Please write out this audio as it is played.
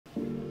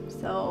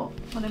So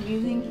what I'm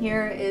using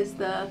here is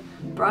the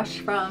brush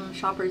from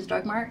Shoppers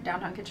Drug Mart,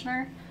 downtown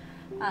Kitchener.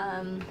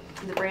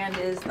 The brand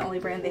is the only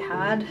brand they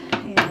had,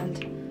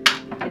 and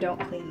I don't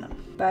clean them.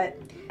 But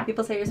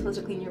people say you're supposed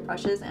to clean your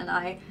brushes, and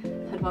I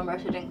had one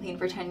brush I didn't clean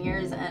for 10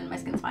 years and my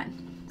skin's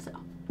fine. So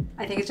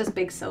I think it's just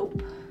big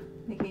soap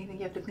making you think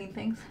you have to clean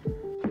things.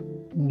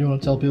 You want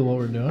to tell people what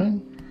we're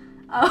doing?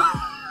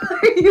 Oh,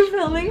 are you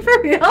filming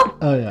for real?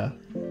 Oh yeah.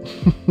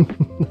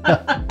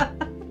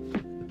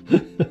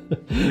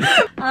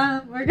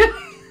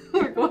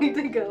 We're going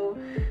to go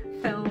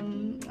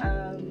film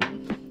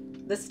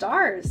the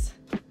stars.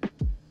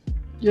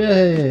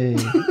 Yay!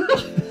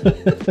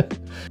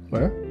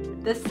 Where?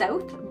 The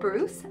South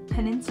Bruce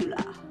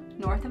Peninsula,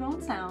 north of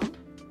Owen Sound,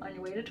 on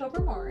your way to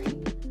Tobermory.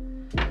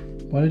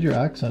 Why did your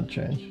accent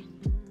change?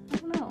 I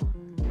don't know.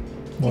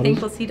 Do you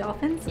think we'll see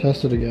dolphins?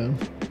 Test it again.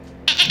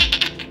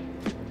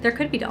 There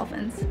could be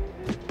dolphins.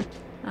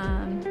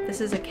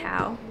 This is a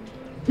cow.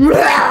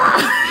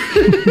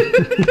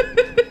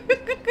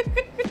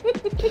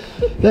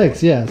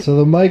 Thanks, yeah, so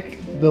the mic,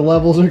 the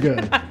levels are good.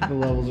 The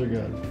levels are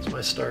good. It's my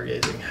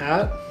stargazing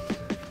hat.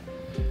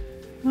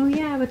 Oh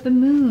yeah, with the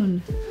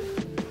moon.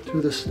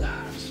 To the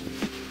stars.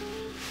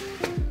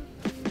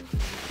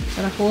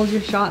 Gotta hold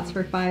your shots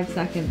for 5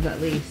 seconds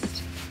at least.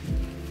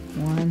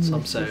 1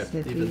 Some say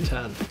Mississippi. even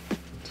 10.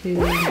 2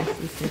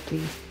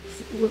 Mississippi.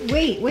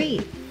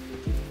 Wait.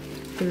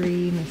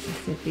 3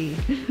 Mississippi.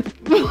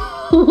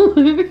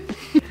 4.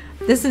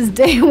 This is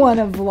day 1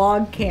 of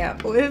vlog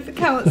camp with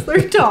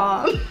Counselor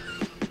Tom.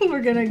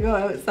 We're gonna go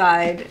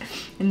outside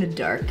in the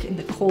dark, in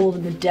the cold,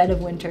 in the dead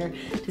of winter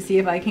to see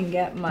if I can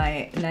get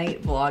my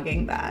night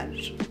vlogging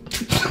badge.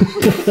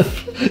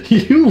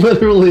 You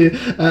literally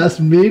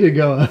asked me to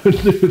go out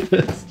and do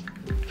this.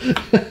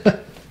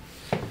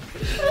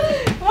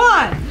 Come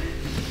on!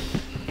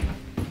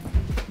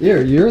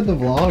 Here, you're the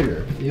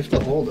vlogger. You have to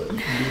hold it.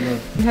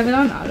 You have it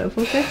on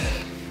autofocus?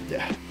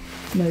 Yeah.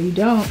 No, you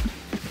don't,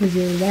 because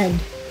you're red.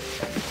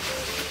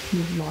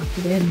 You've locked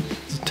it in.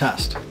 It's a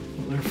test.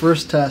 Our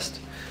first test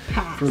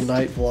for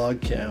night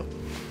vlog camp.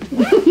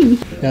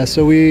 Yeah,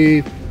 so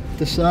we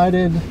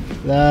decided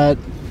that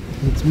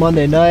it's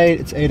Monday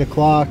night, it's 8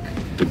 o'clock.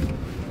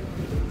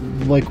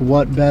 Like,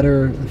 what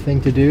better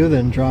thing to do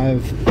than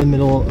drive in the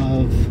middle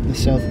of the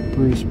South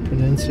Bruce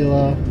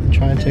Peninsula and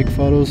try and take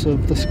photos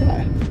of the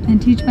sky.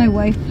 And teach my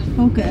wife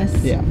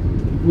focus. Yeah.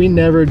 We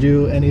never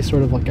do any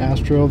sort of like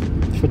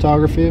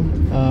astrophotography,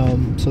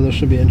 so this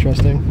should be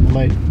interesting.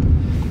 I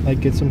might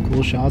get some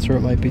cool shots, or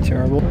it might be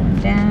terrible. Going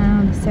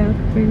down the South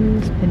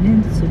Bruce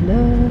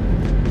Peninsula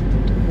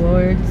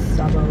towards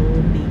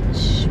Sabo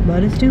Beach,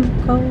 but it's too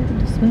cold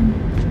to swim.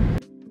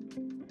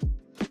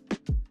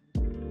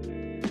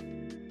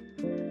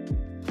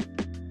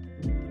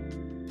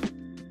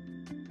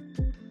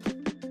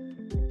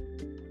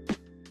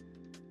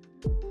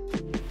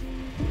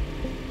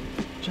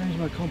 Change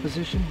my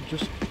composition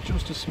just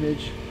a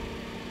smidge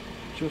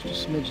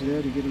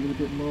there to get a little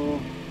bit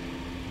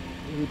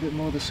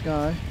more of the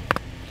sky.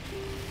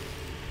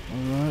 All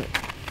right,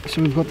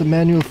 so we've got the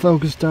manual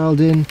focus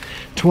dialed in,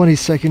 20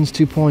 seconds,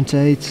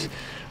 2.8,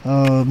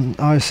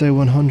 ISO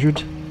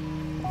 100.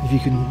 If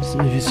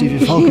you see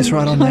if you focus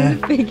right on there,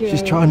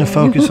 she's trying to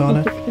focus on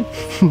it.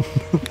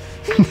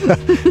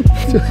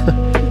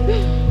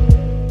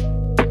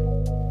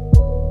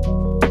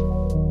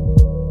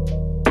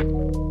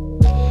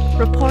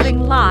 Reporting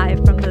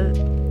live from the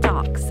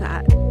docks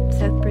at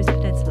South Bruce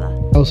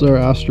Peninsula. How's our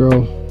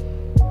astro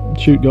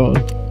shoot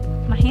going?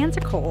 My hands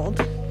are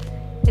cold.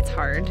 It's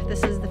hard.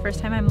 This is the first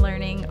time I'm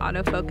learning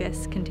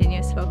autofocus,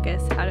 continuous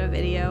focus out of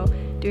video.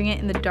 Doing it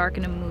in the dark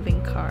in a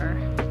moving car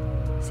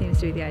seems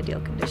to be the ideal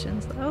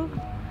conditions though.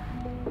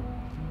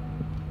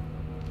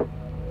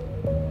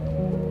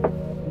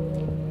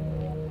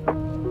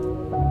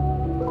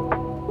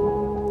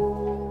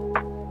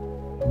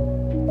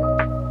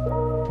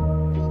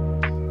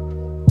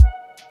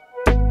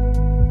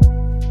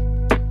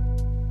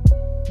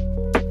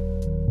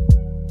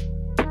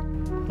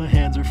 My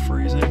hands are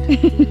freezing.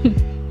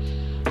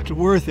 It's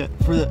worth it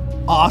for the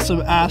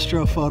awesome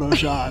astro photo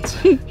shots.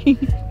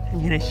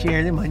 I'm gonna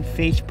share them on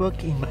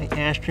Facebook in my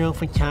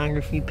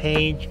astrophotography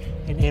page,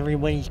 and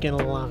everybody's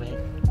gonna love it.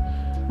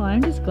 Well,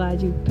 I'm just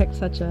glad you picked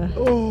such a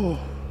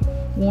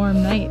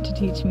warm night to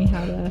teach me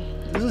how to...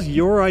 This is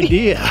your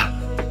idea.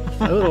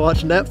 I would have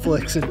watched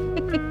Netflix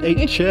and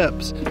ate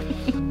chips.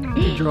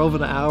 We drove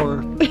an hour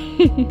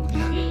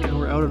and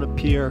we're out on a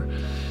pier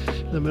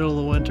in the middle of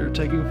the winter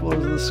taking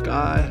photos of the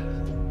sky.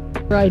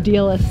 We're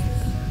idealists.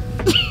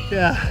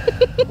 Yeah.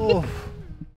 Oh.